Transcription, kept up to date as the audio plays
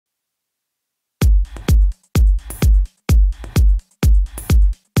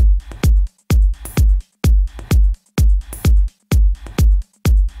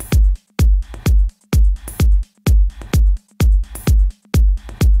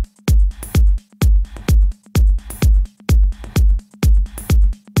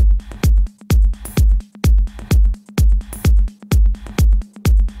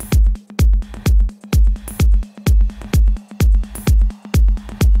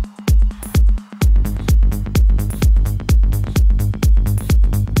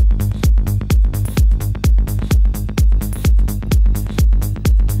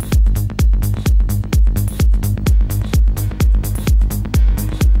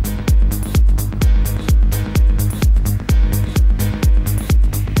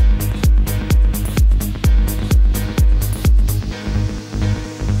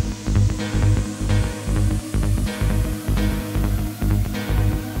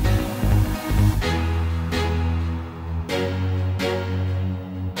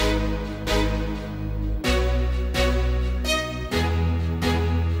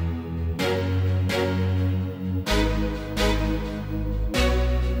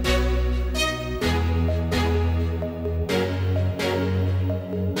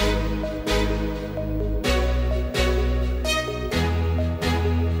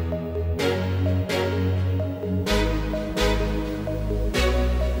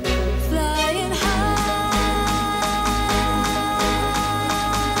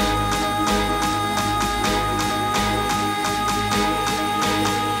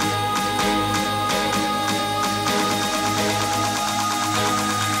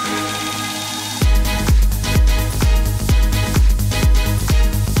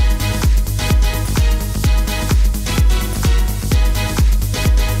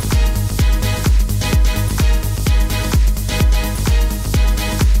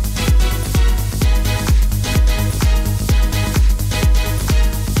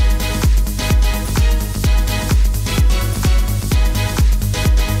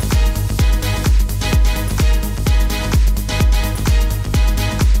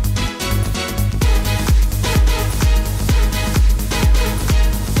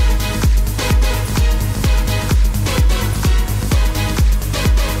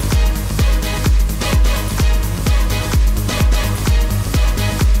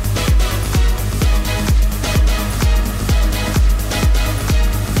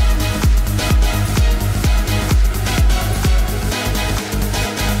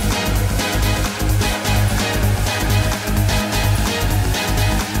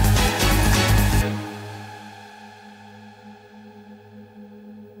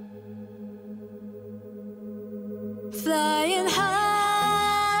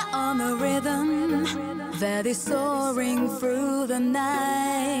barely soaring through the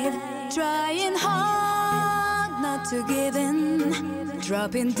night, trying hard not to give in,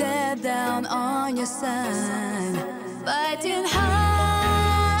 dropping dead down on your side, fighting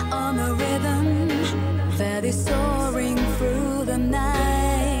high on the rhythm, barely soaring through the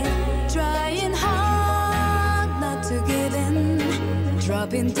night, trying hard not to give in,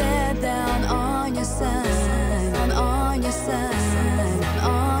 dropping dead down on your side, on your side,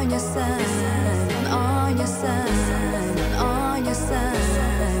 on your side, on your side, on your side,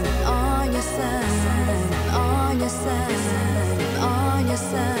 on your side, on your side, on your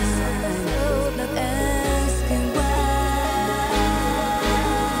side. Oh, not asking why.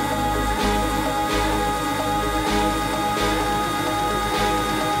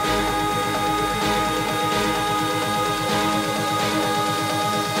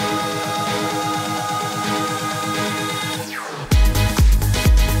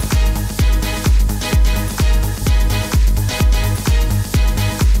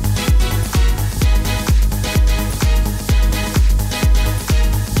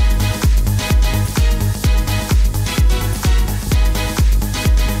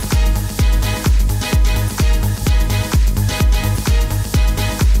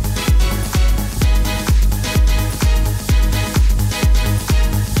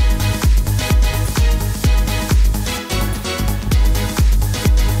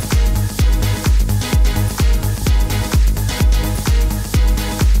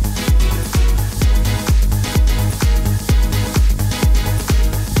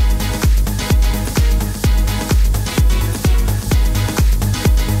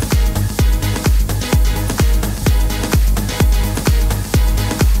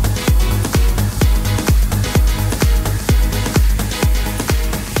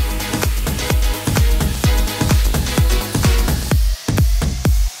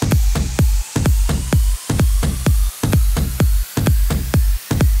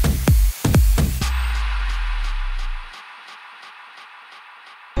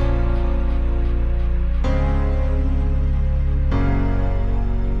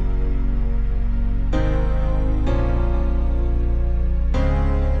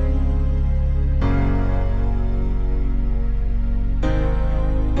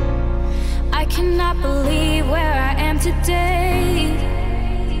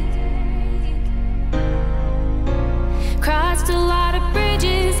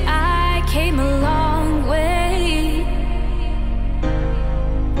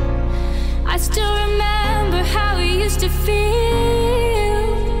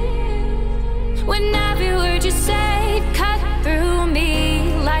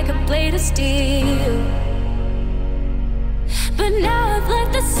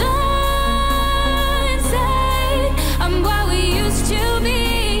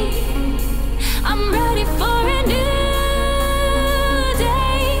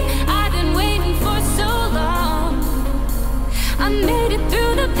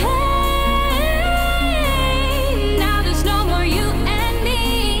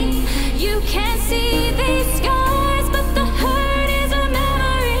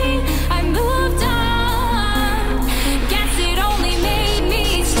 Guess it only made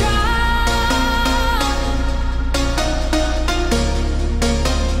me stronger.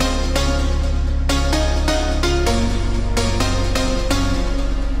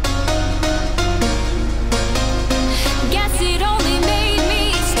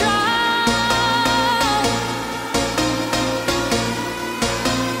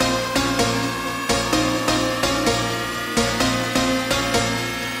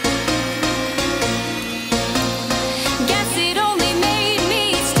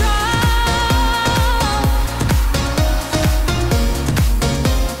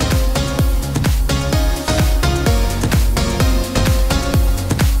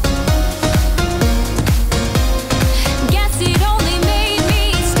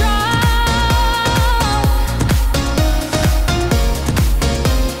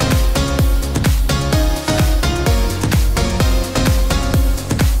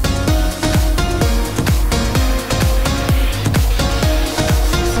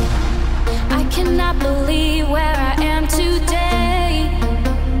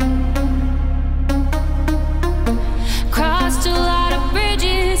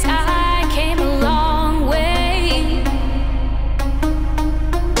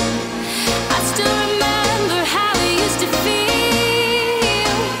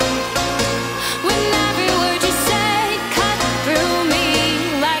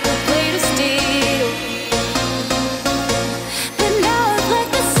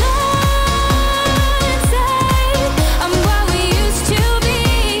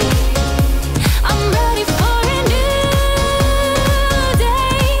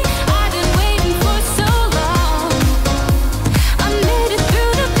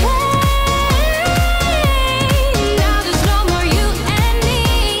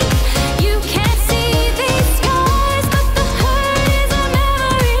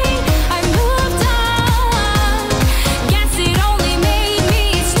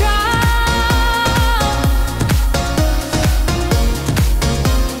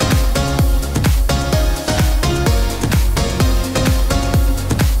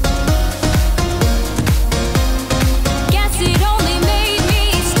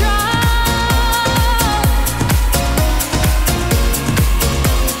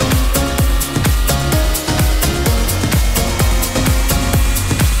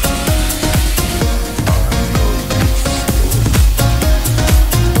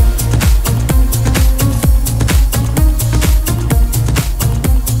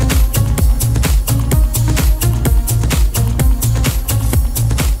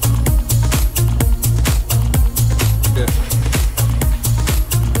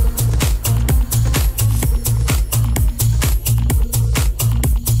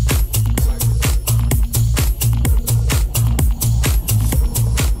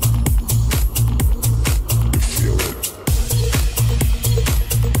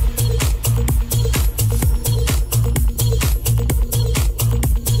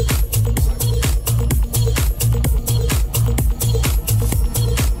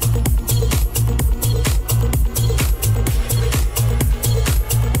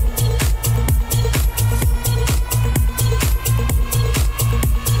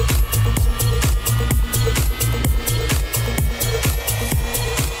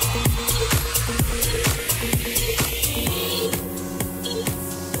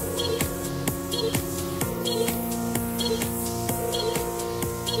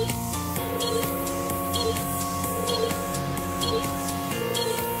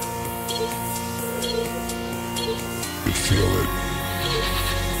 feel it.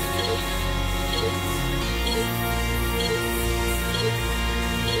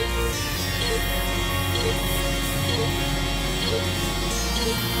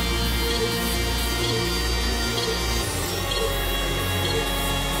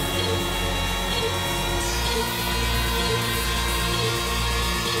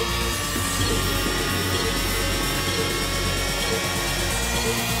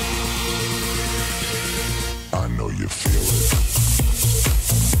 I know you feel it.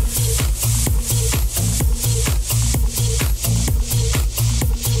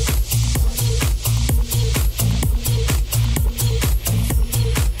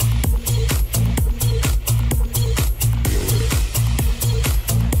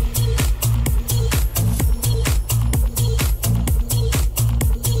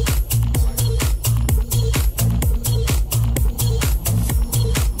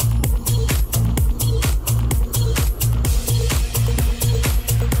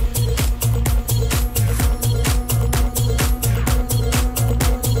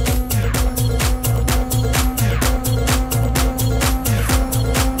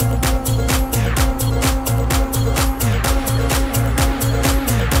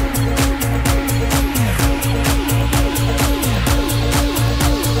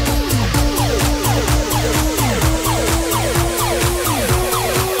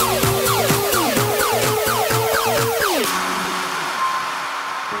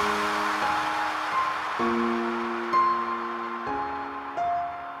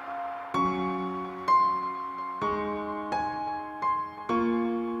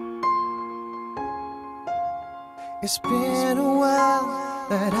 It's been a while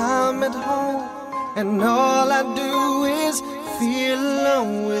that I'm at home, and all I do is feel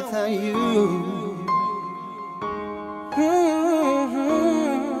alone without you.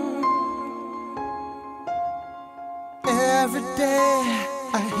 Every day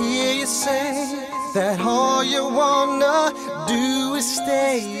I hear you say that all you wanna do is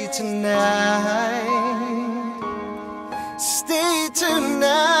stay tonight. Stay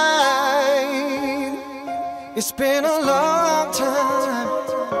tonight. It's been a long time.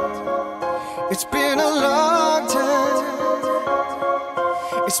 It's been a long time.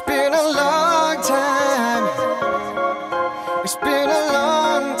 It's been a long time. It's been a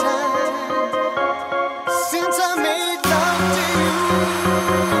long time since I made love to you,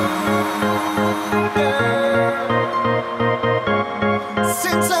 girl.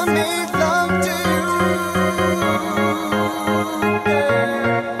 Since I made love to you, girl.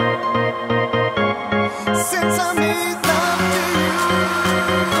 Since I made love to you,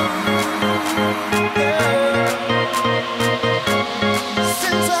 girl.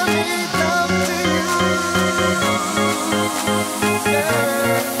 Since I made love to you, girl.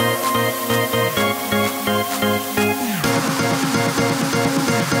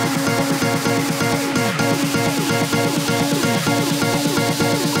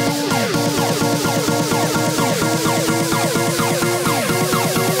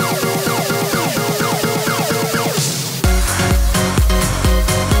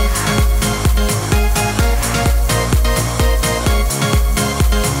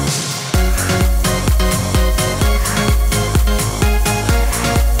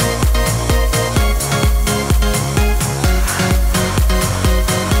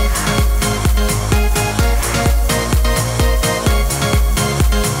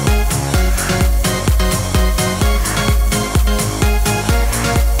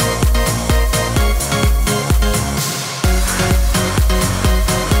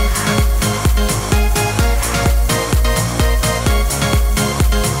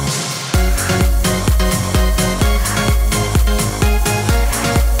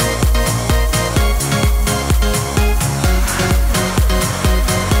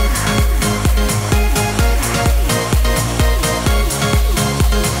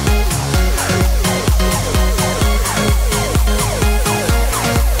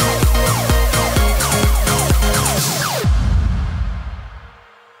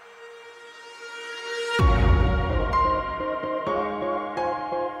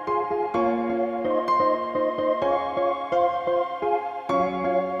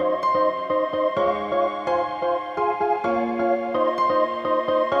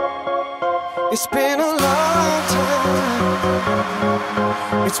 It's been a long time.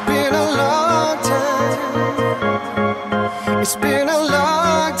 It's been a long time. It's been a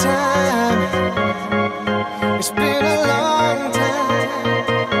long time. It's been a long time.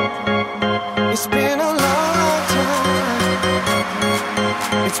 It's been a long time.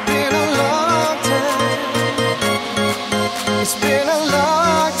 It's been a long time. It's been a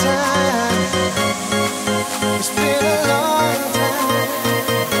long time. It's been a long time.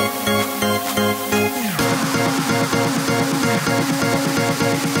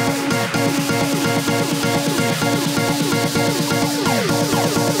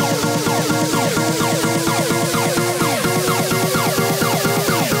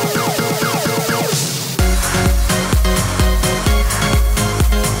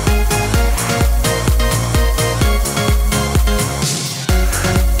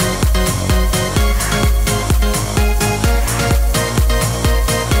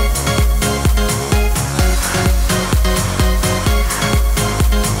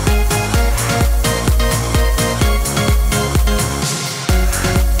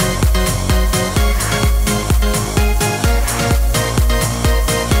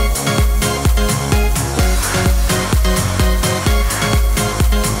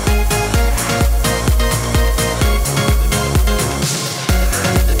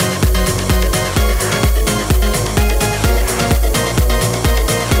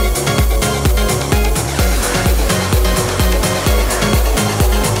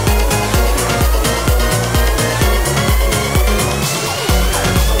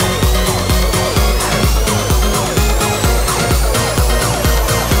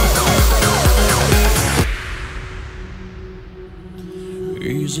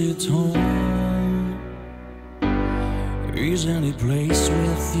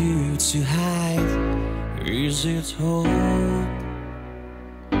 with you to hide? Is it hope?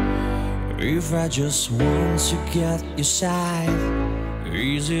 If I just want to get your side,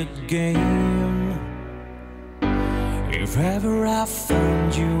 is it game? If ever I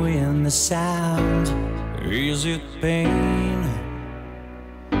found you in the sound, is it pain?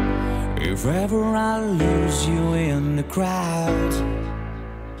 If ever I lose you in the crowd,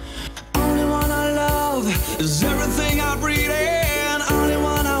 only one I love is everything I breathe in. Only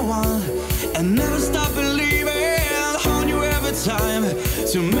one I want and never stop believing on you every time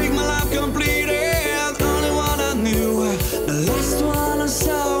to make my life complete. And only one I knew, the last one I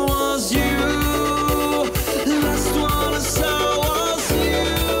saw was you. The last one I saw was you.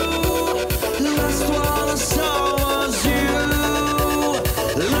 The last one I saw was you.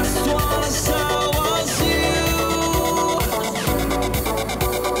 The last one I saw was you.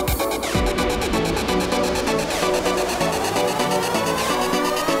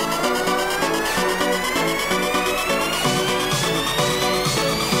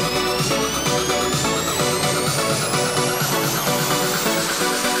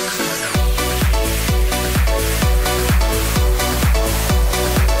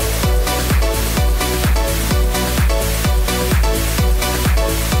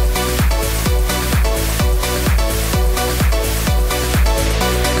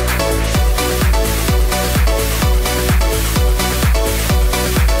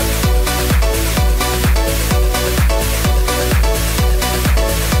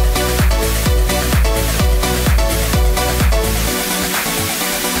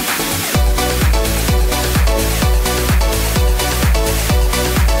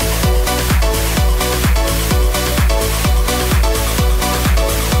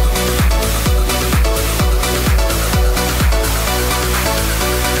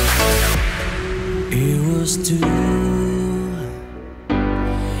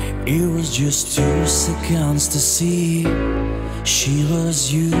 It was just 2 seconds to see she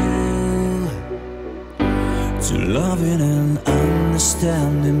was you, to loving and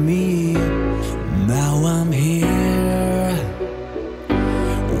understanding me. Now I'm here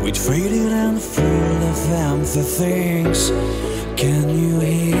with faded and full of empty things. Can you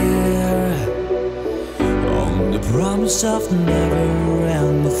hear on the promise of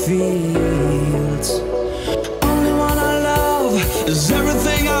never-ending fields? Only one I love is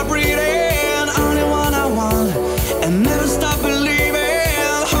everything I breathe in. Only one I want and never stop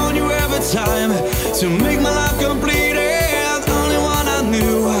believing on you every time to make my life complete. And only one I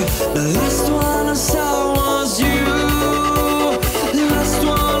knew, the last one I saw was you. The last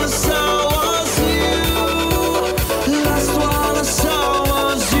one I saw was you. The last one I saw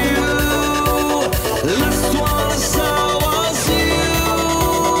was you. The last one I saw was you.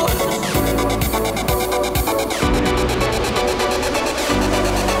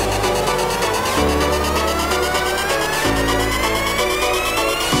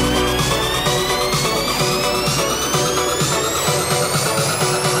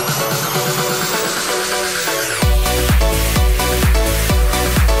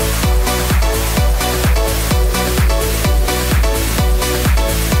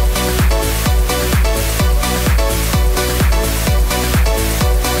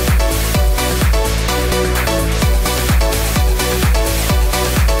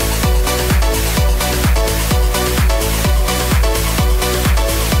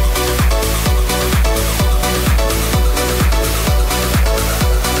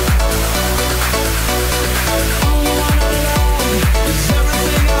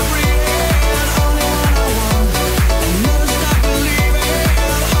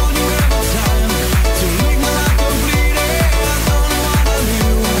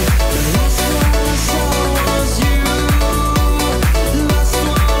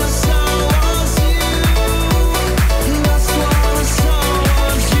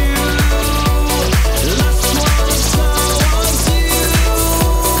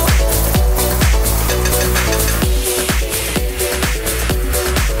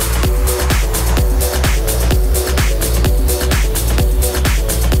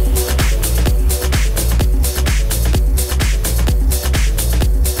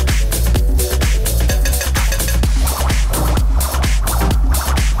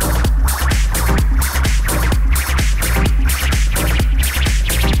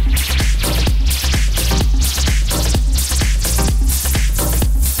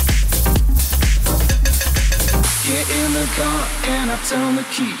 Turn the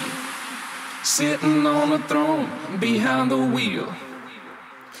key, sitting on a throne behind the wheel.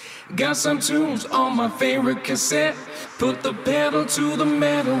 Got some tunes on my favorite cassette. Put the pedal to the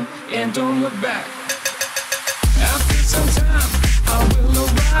metal and don't look back. After some time I will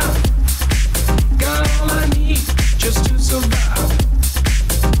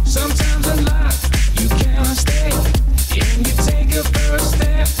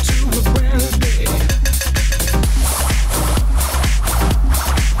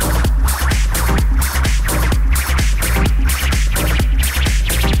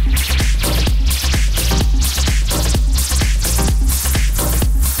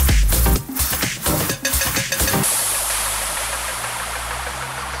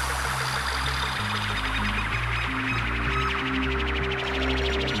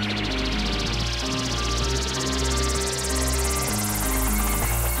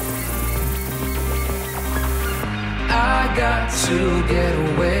to get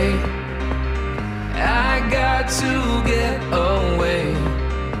away. I got to get away.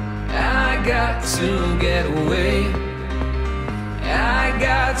 I got to get away. I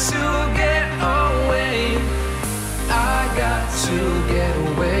got to get away. I got to get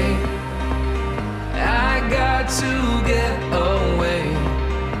away. I got to get away.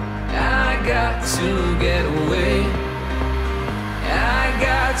 I got to get away. I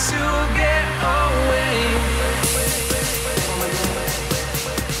got to get away.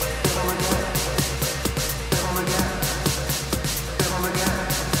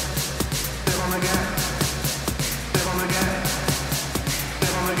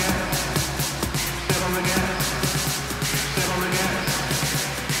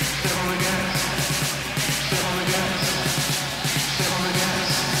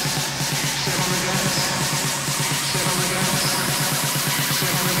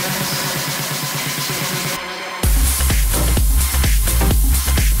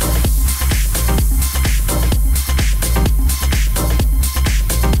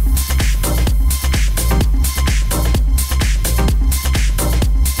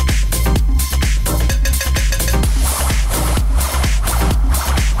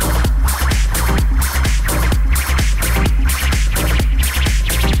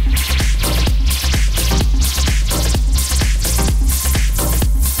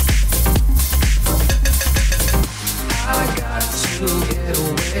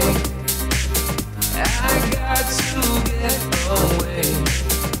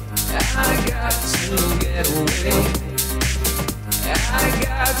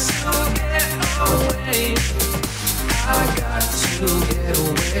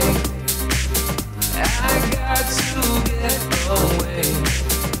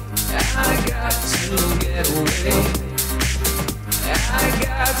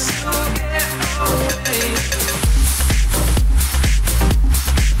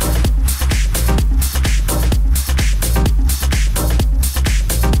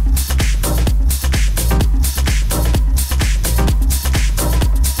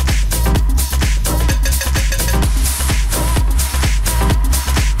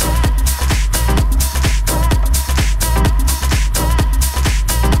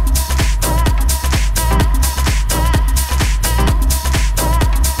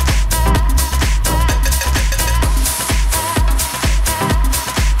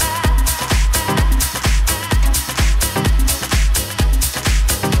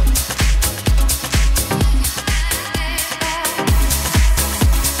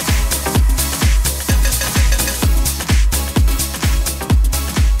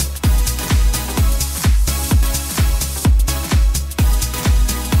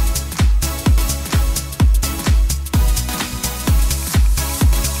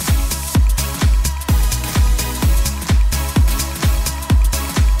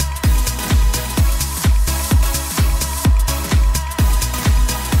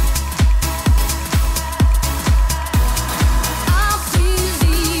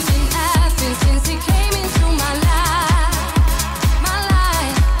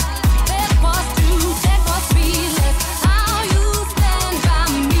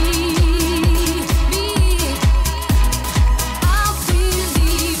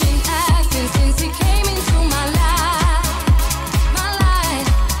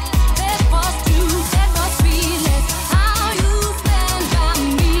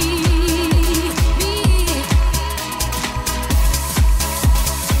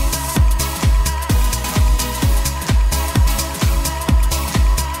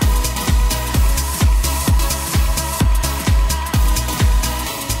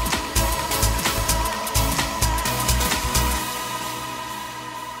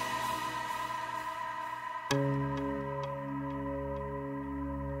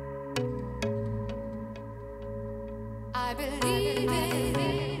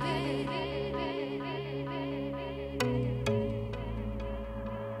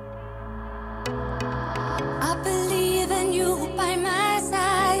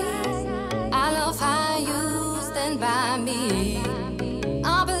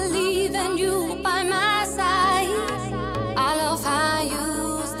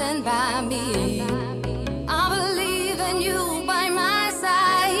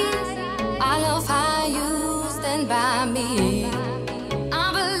 By me.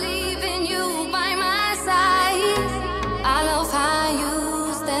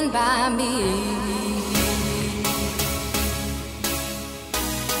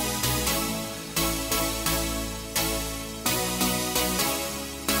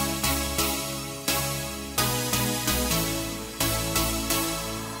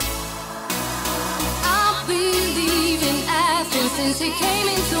 since he came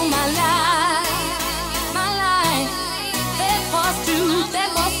into my life. That was true, that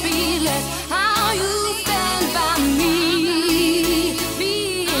was fearless. How you stand by me.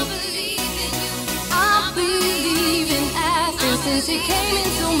 I believe in acting since he came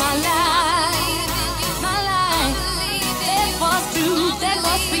into my life. That was true, that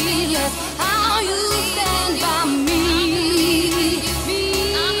was fearless. How you stand by me.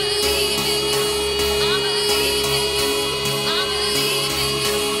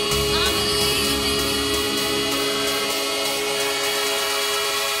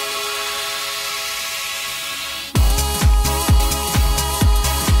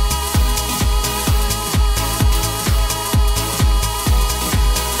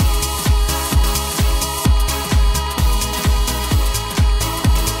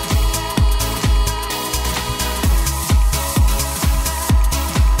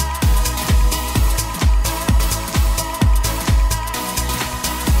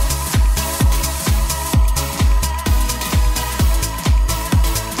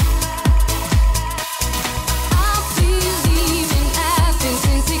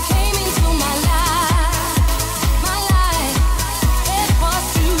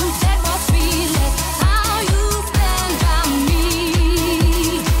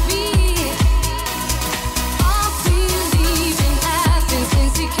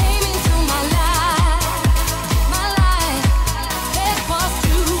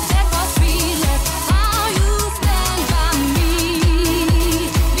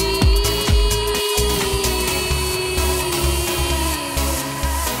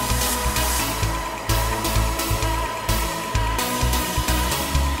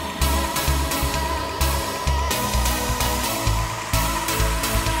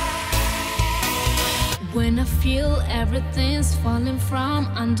 When I feel everything's falling from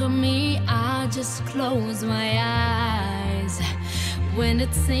under me, I just close my eyes. When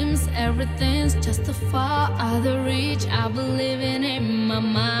it seems everything's just too far out of reach, I believe in my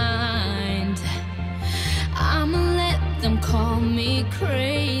mind. I'ma let them call me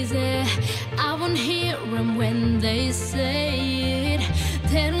crazy. I won't hear them when they say it.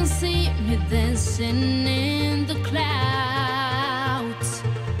 They don't see me dancing in the clouds.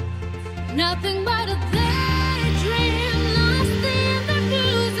 Nothing but a daydream, lost in the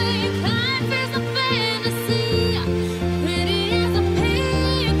music. Life is a fantasy, pretty as a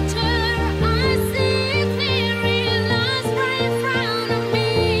picture. I see it clearly, lies right in front of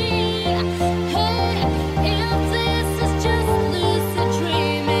me. Hey, if this is just lucid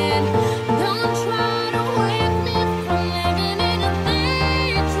dreaming, don't try to wake me from living in a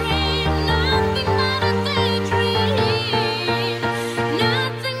daydream. Nothing but a daydream.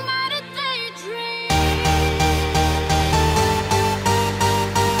 Nothing but a daydream.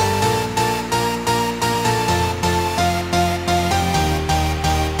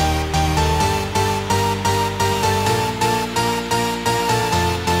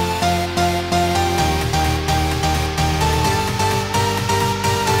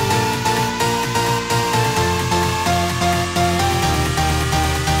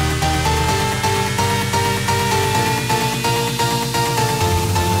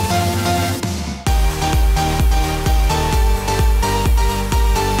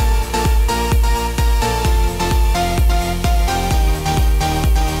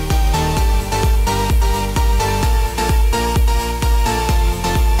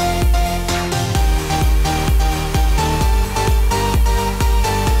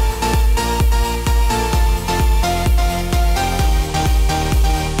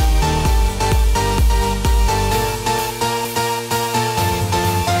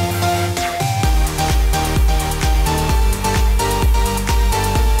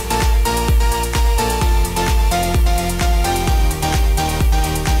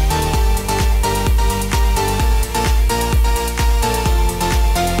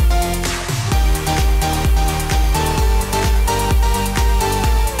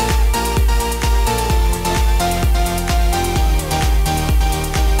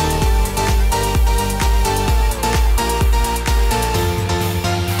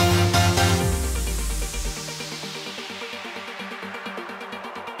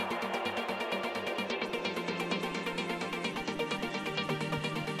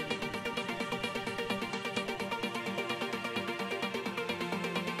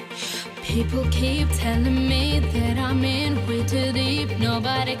 People keep telling me that I'm in way too deep.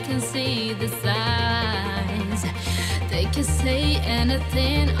 Nobody can see the signs. They can say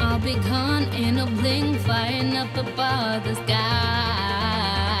anything, I'll be gone in a blink, flying up above the skies.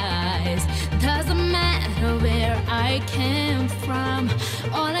 Doesn't matter where I came from,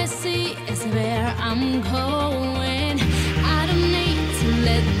 all I see is where I'm going. I don't need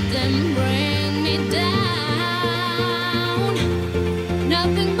them bring me down.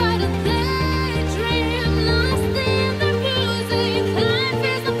 Nothing but a daydream, lost in the music. Life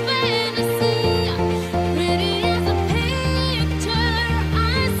is a fantasy, pretty as a picture. I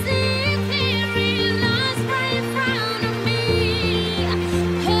see it clearly, lost right in front of me.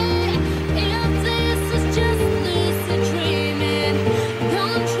 Hey, if this is just lucid dreaming,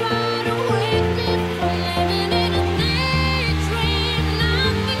 don't try to wake me from living in a daydream.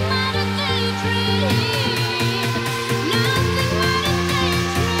 Nothing but a daydream. Nothing but a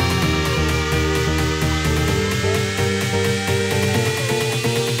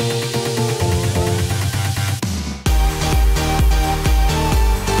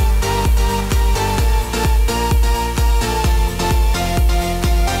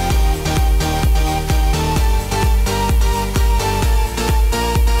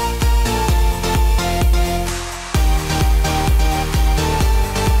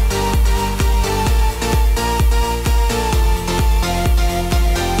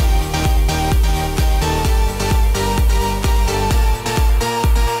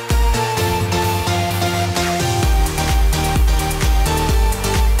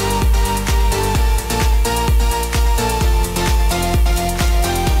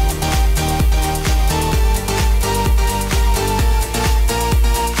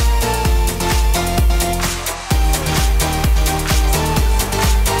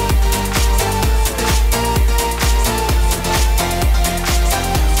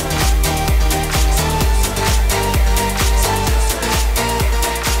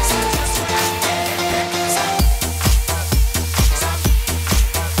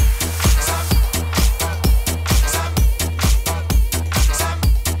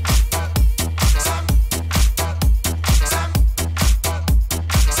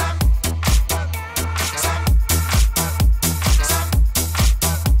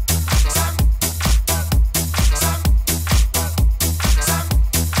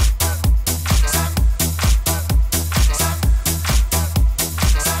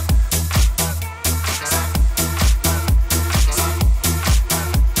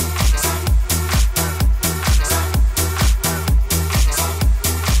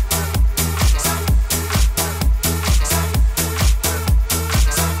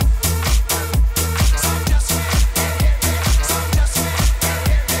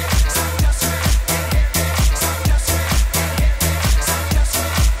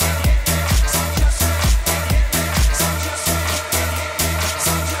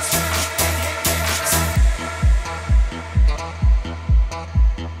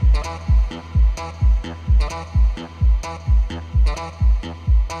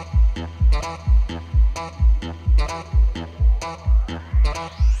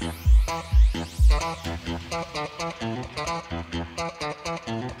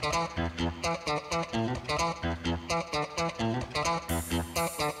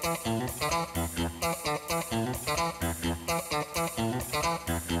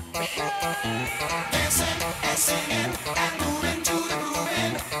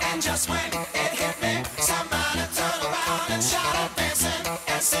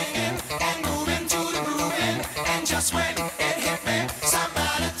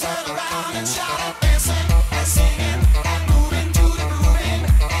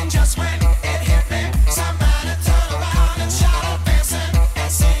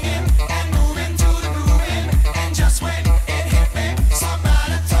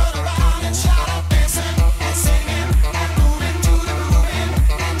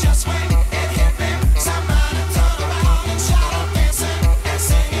when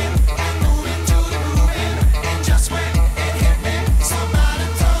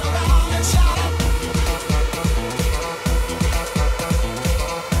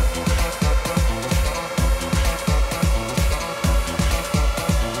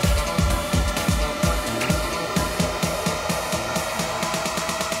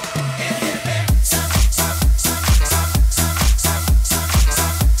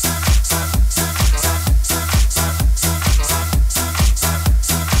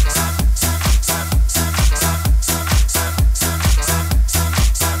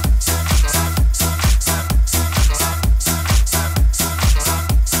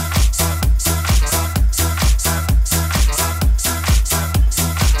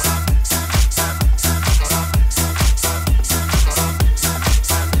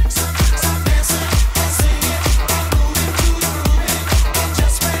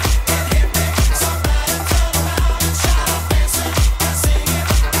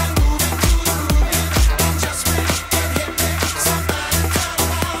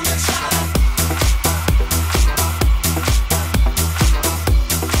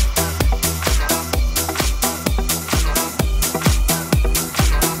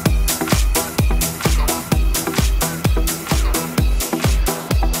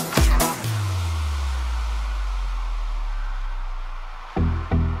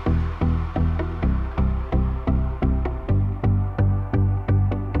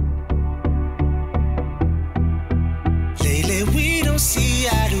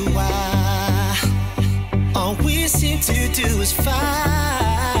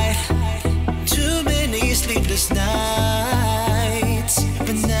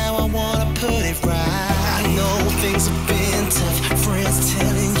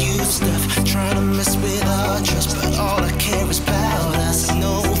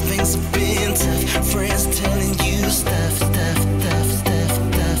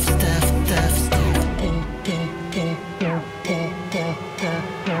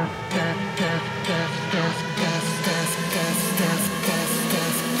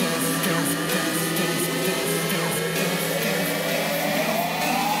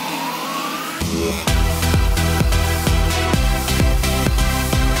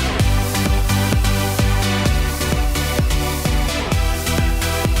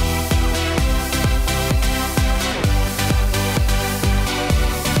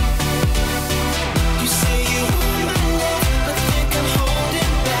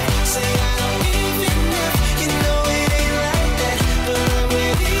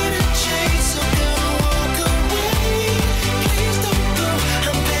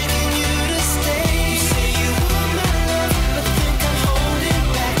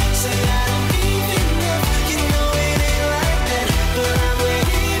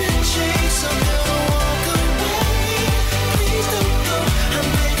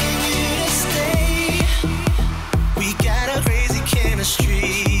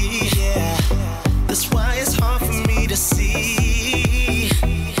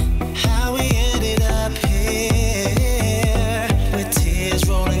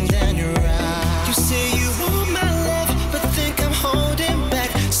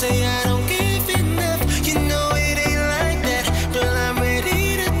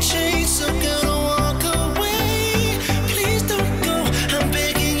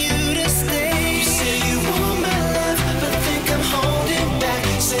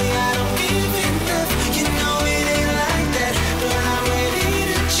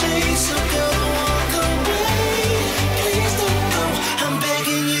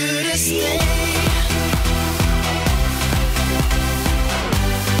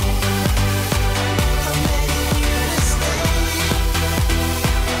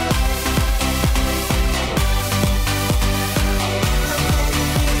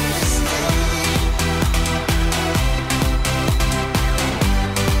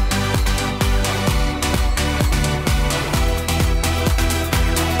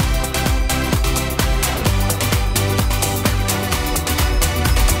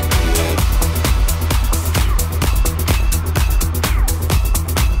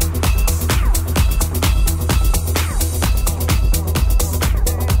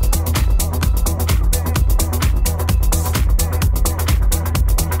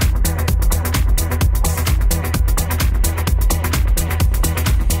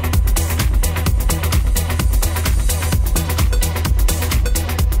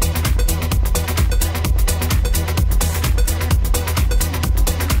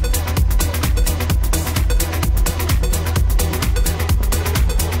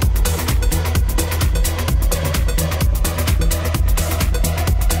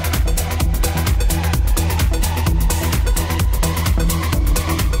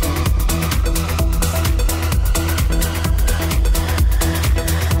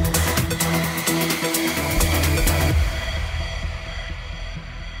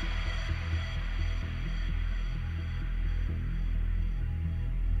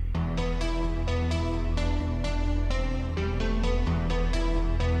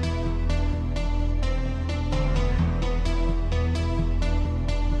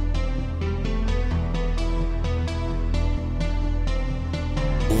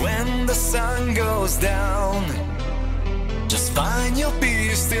the sun goes down, just find your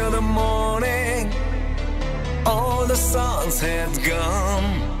peace till the morning. All the songs had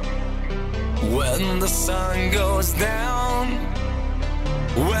gone. When the sun goes down,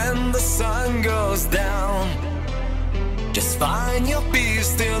 when the sun goes down, just find your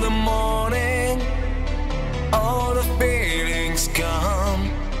peace till the morning. All the feelings come.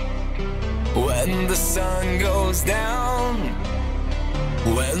 When the sun goes down,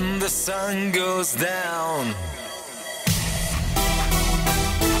 when the sun goes down.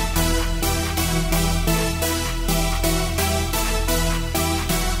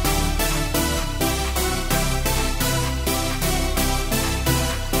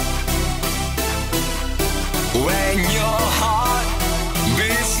 When your heart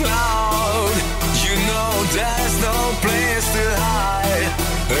beats loud, you know there's no place to hide.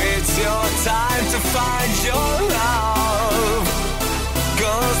 It's your time to find your love,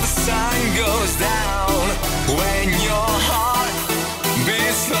 'cause the sun goes down. When your heart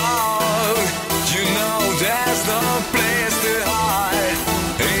beats loud, you know there's no place to hide.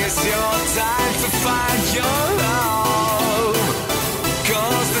 It's your time to find your love,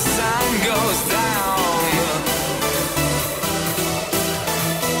 'cause the sun goes down.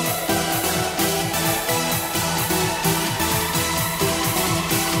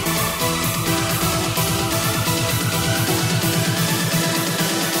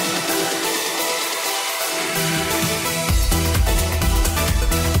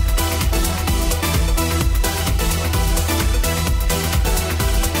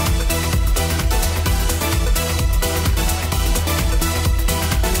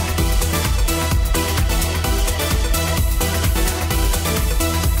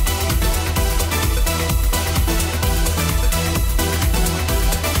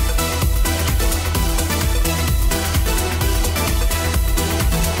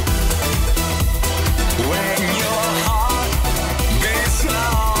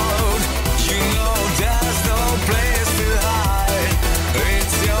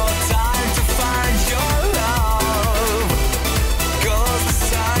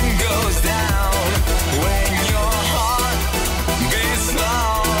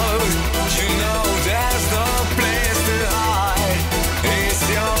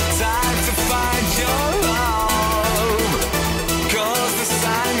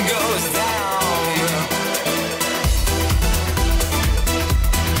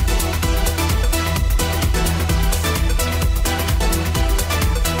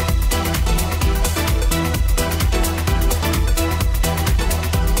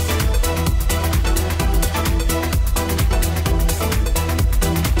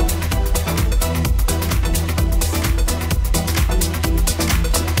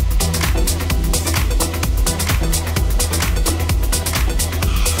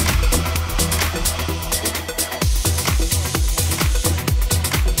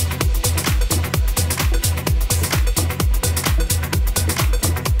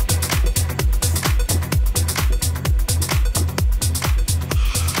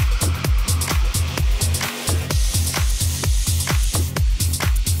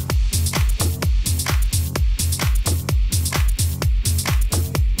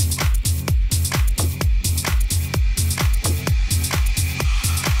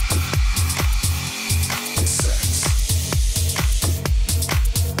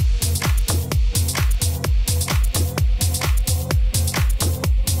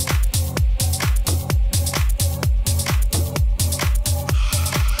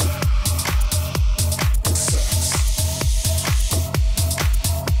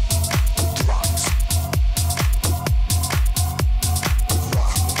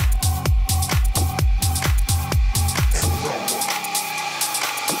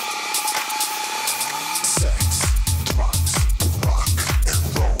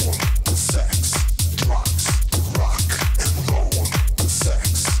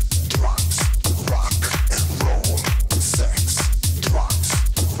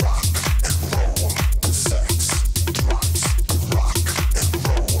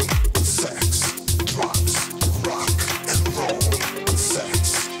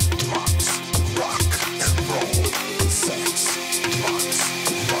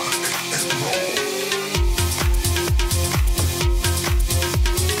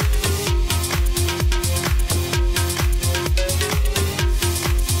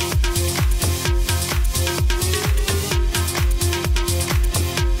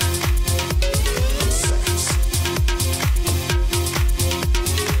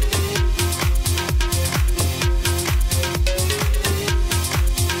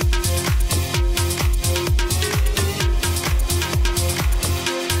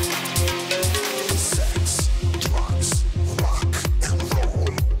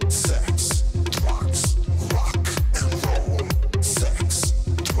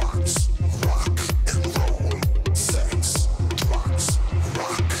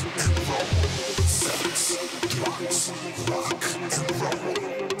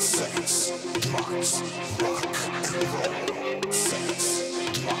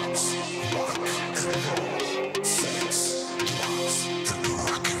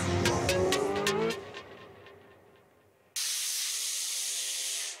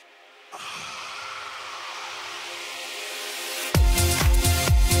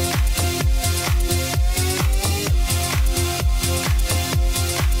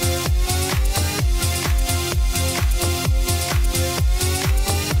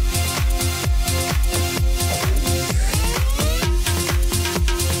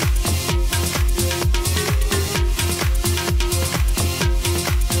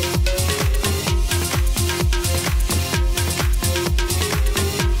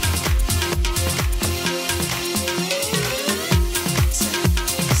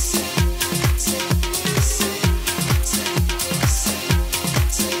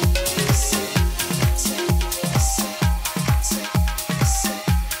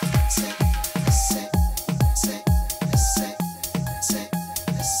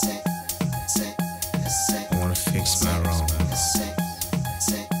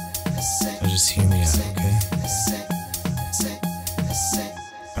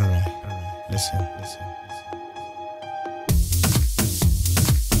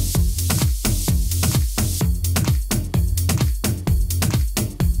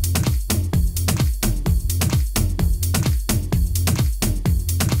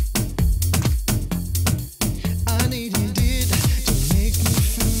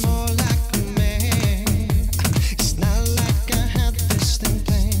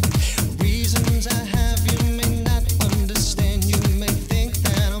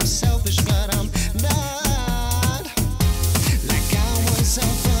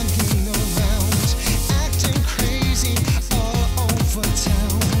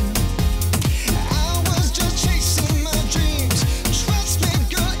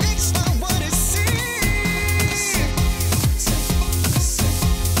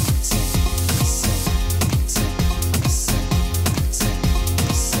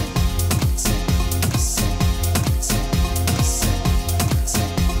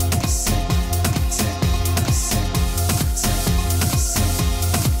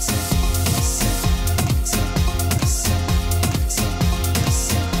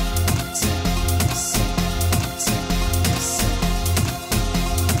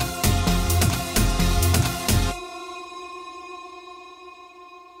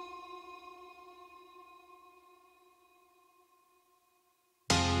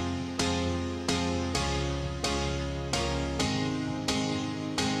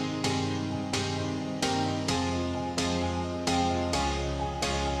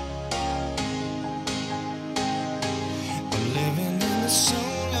 So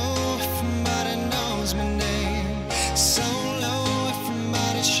low, everybody knows my name. So low,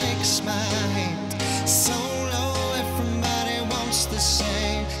 everybody shakes my hand. So low, everybody wants the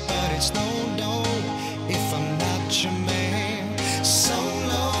same. But it's no if I'm not your man. So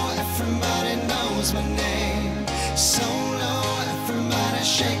low, everybody knows my name. So low, everybody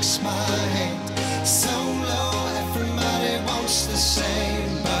shakes my hand. So low, everybody wants the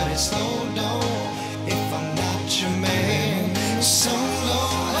same. But it's no if I'm not your man. So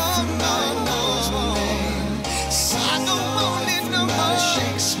low, everybody knows my name. So low, everybody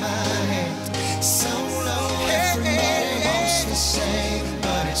shakes my hand. So low, everybody wants the same.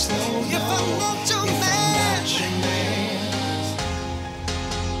 But it's no if I'm not your man.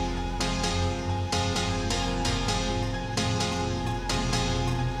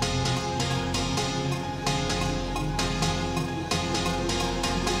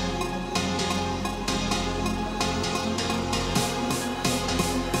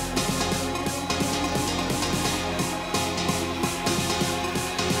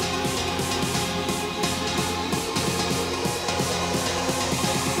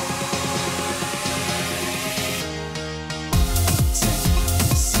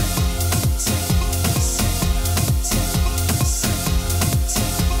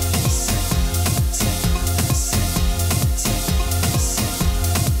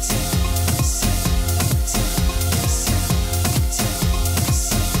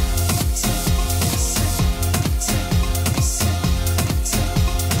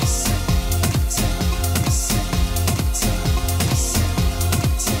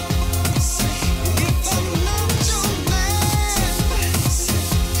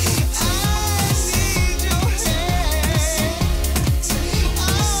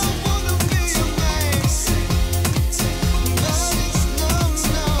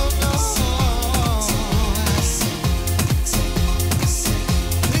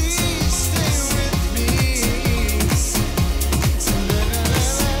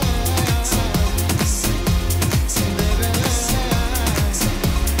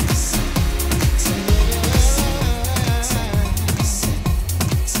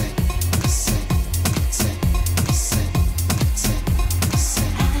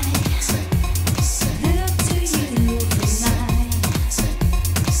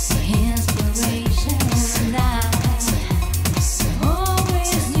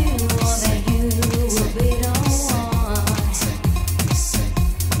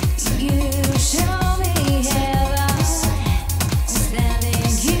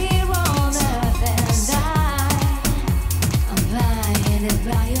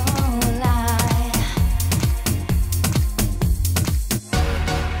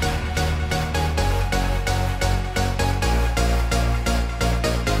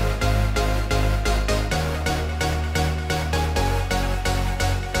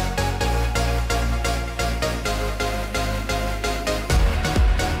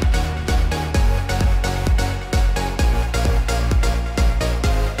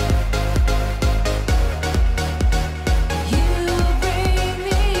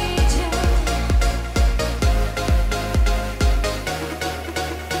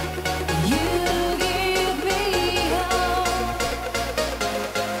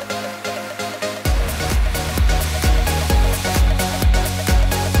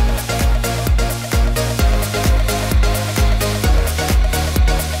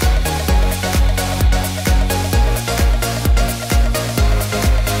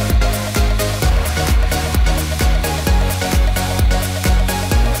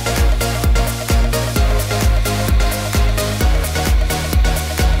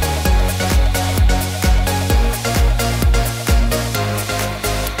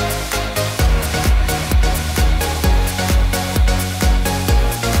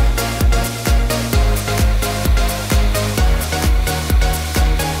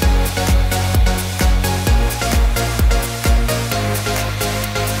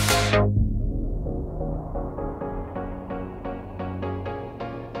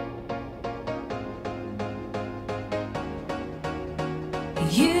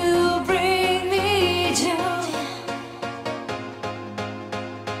 You bring me joy.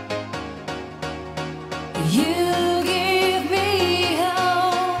 You give me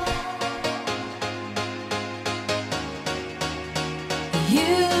hope.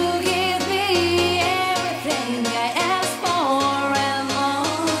 You give me everything I ask for and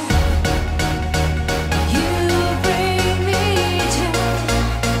more. You bring me joy.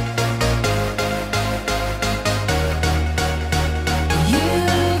 You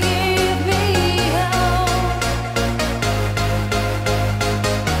give me hope.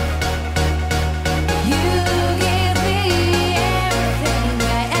 You give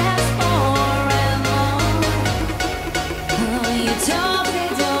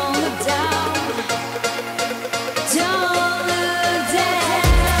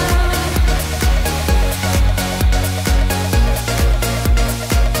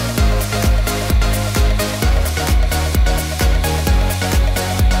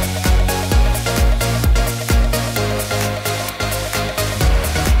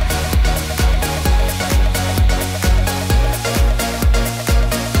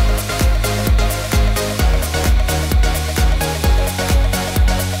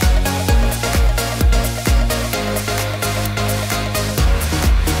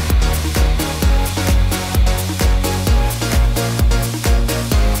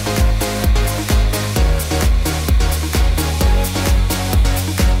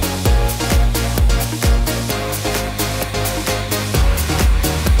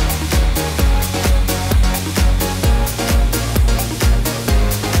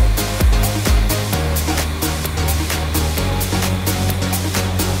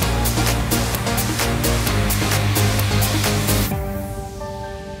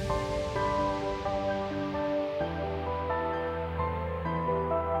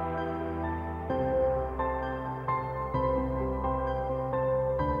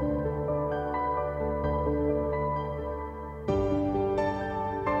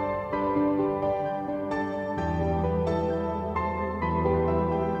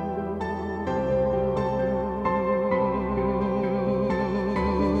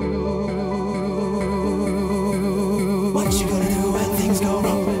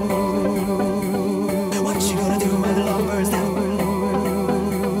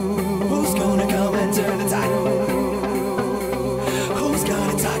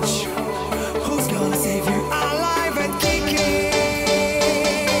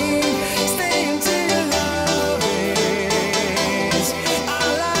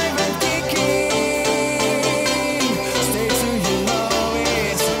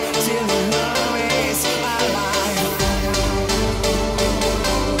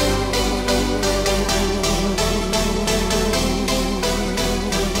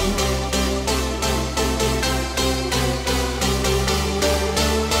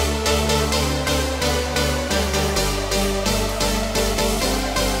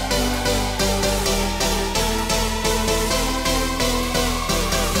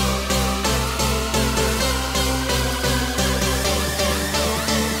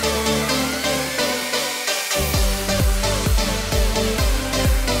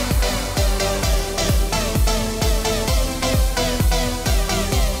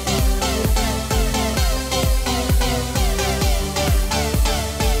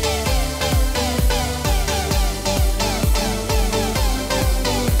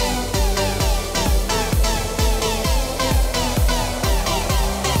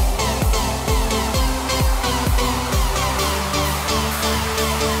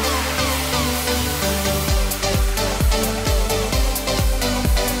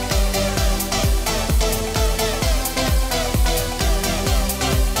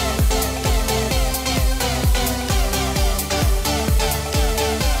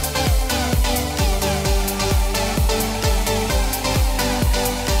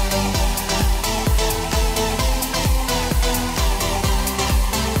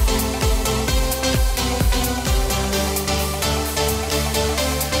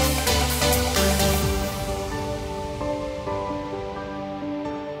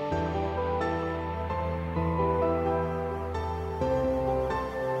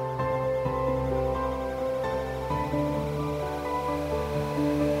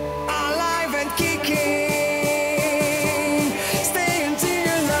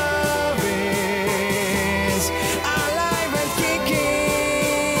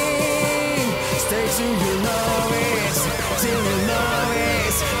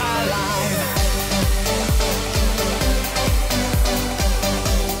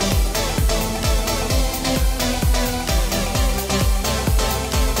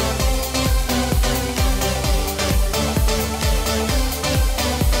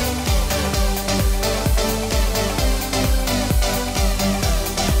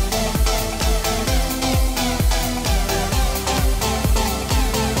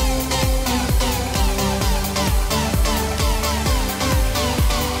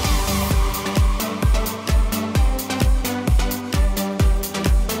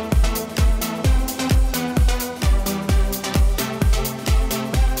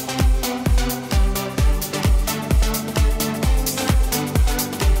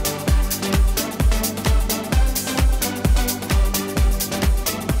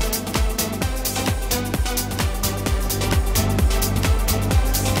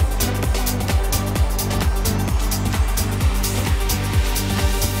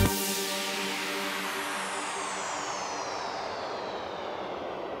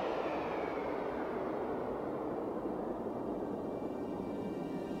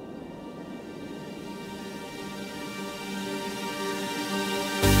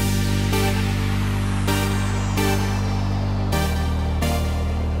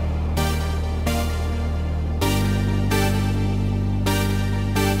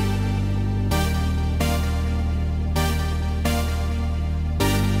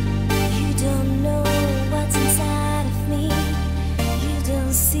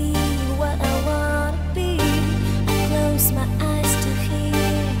can see what I wanna be. I close my eyes to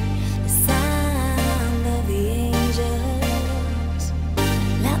hear the sound of the angels.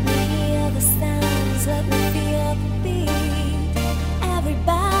 Let me hear the sounds, let me feel the beat.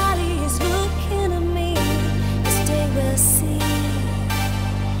 Everybody is looking at me, as they will see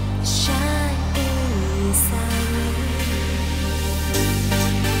the shine inside me.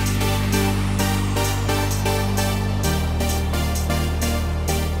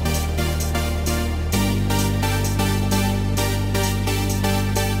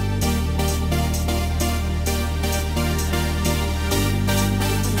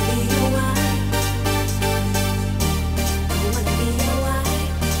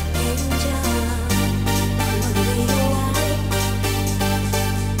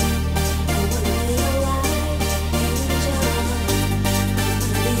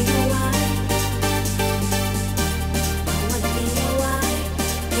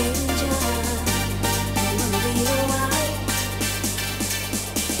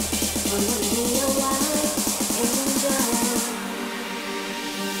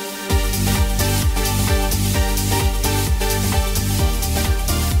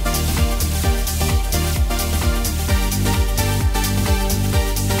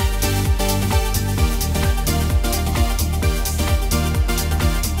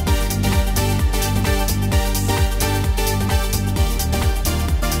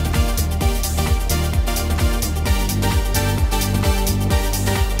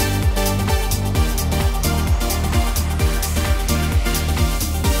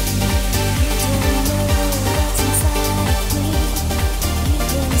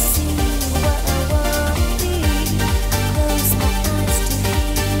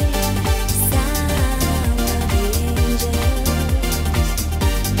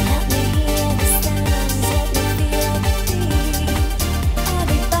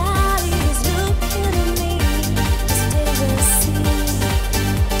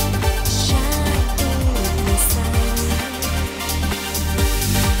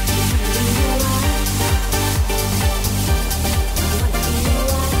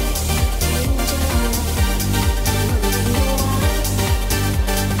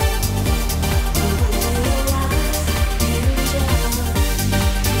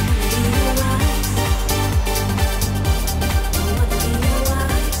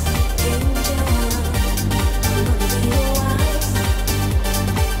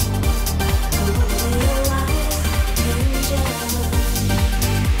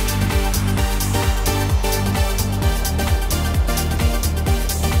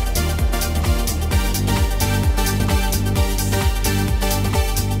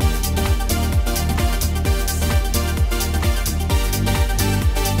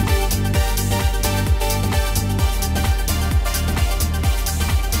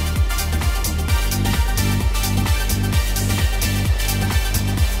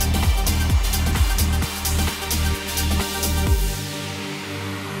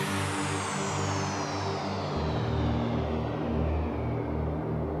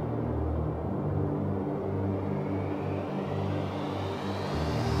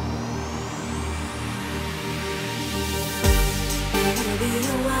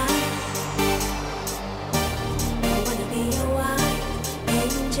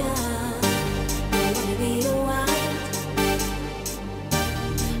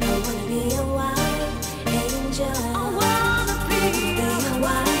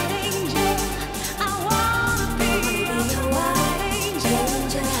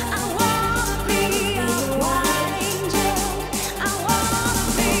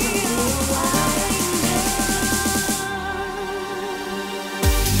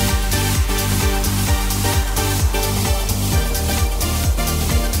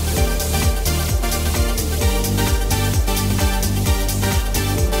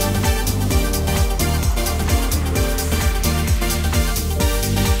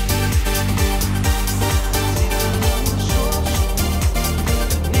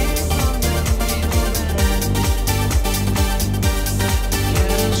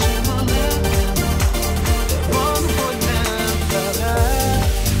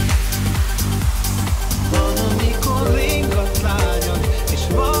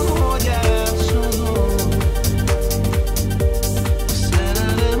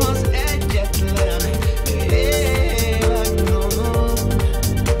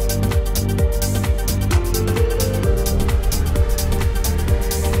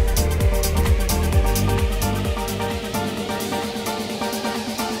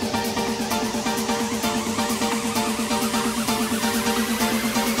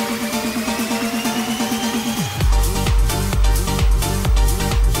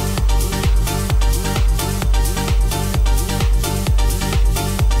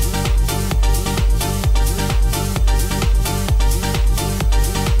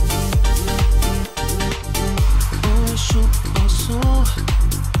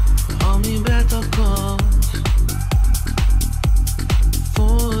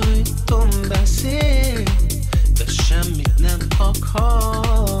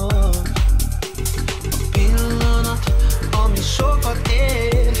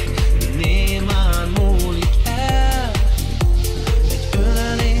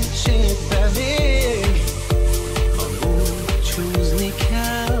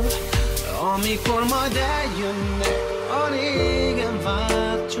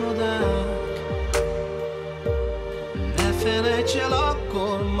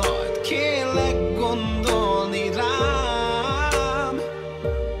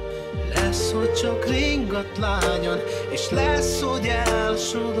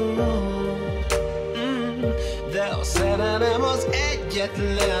 sodor. De a szerelem az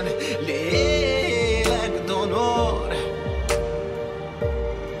egyetlen lélekdonor.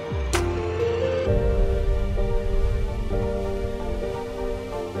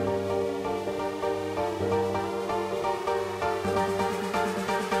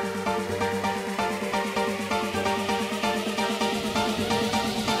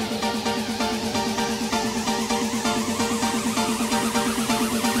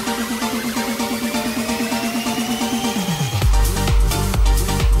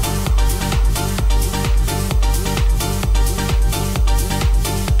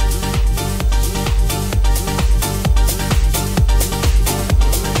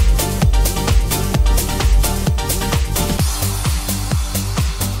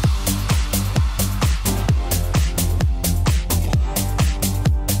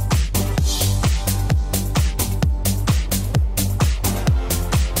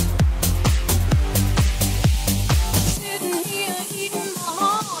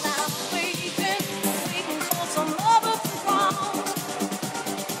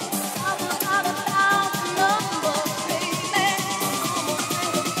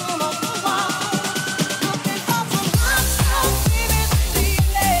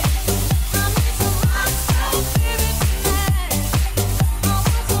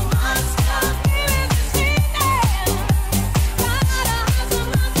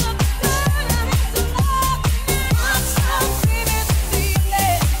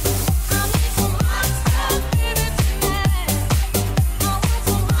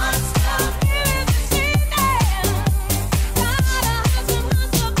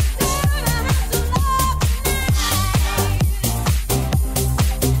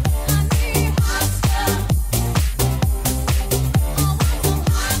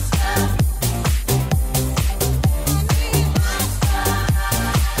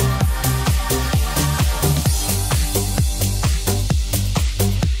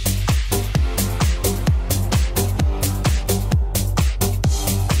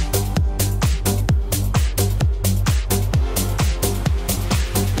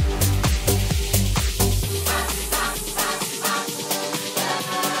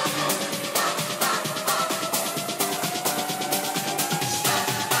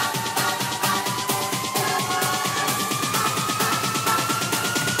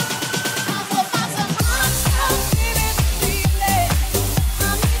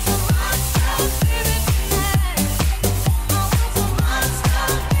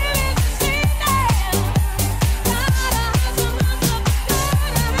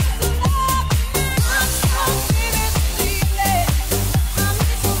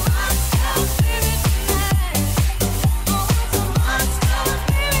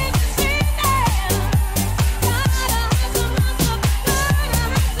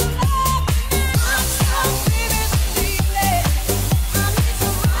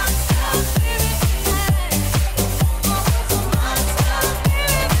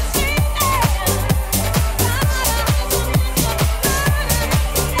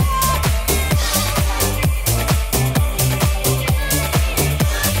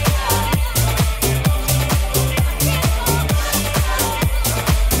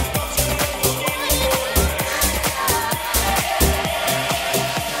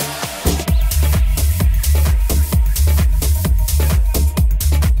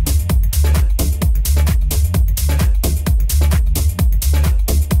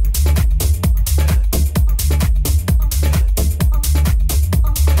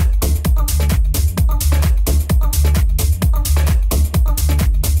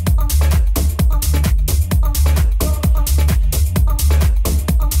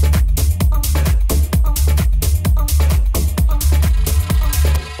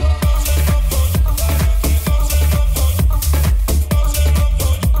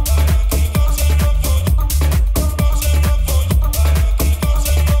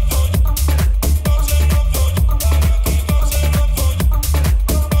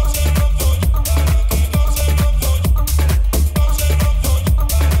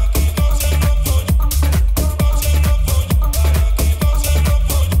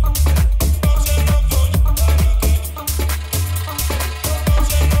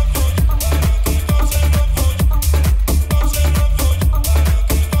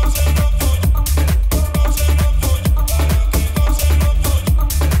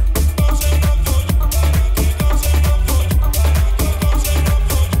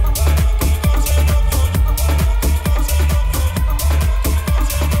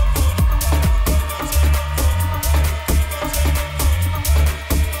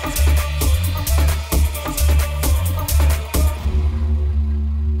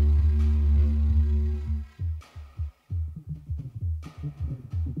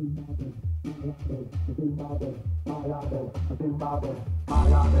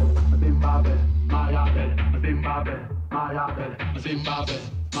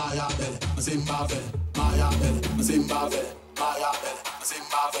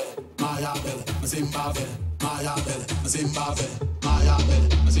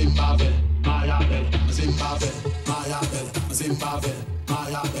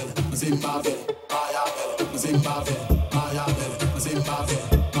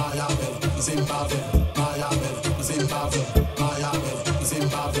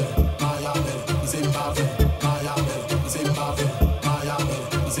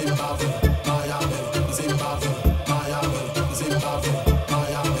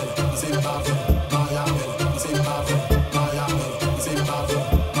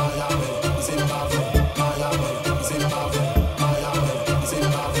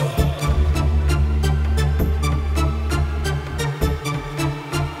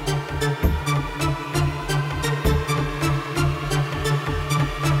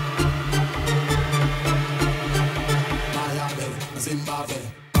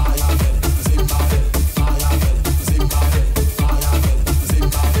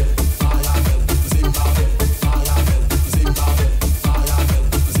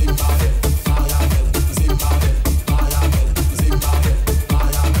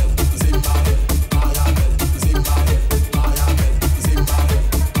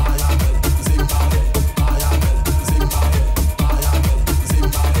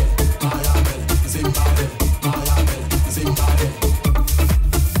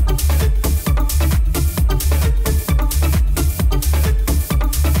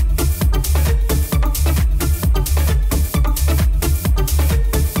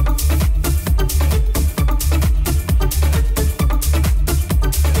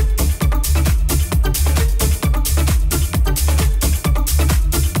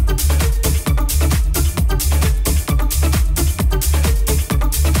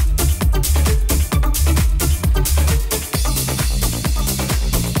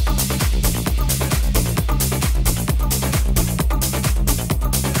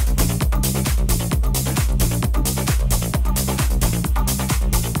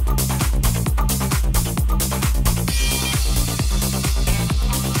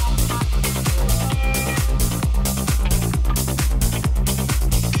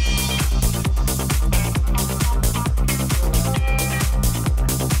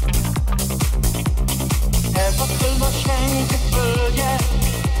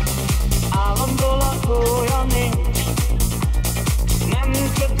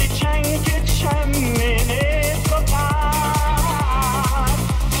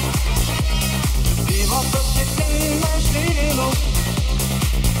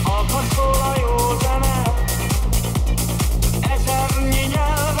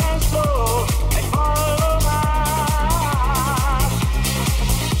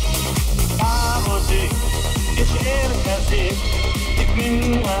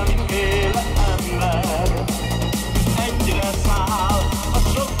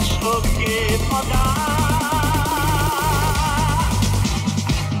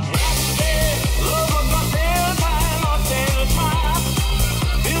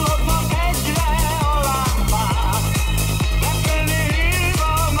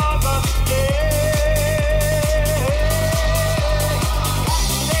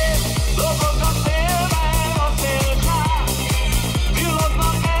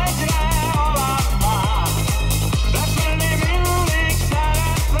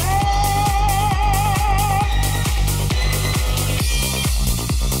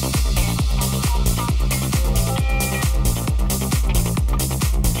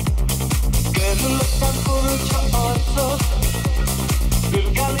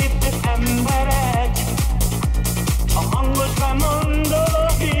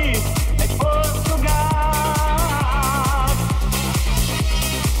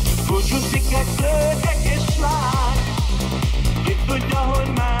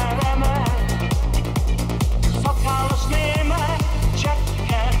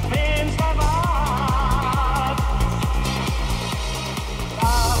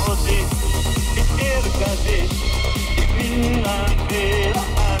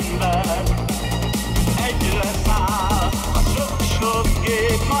 Egyre száll a sok-sok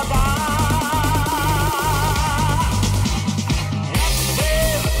gép madár.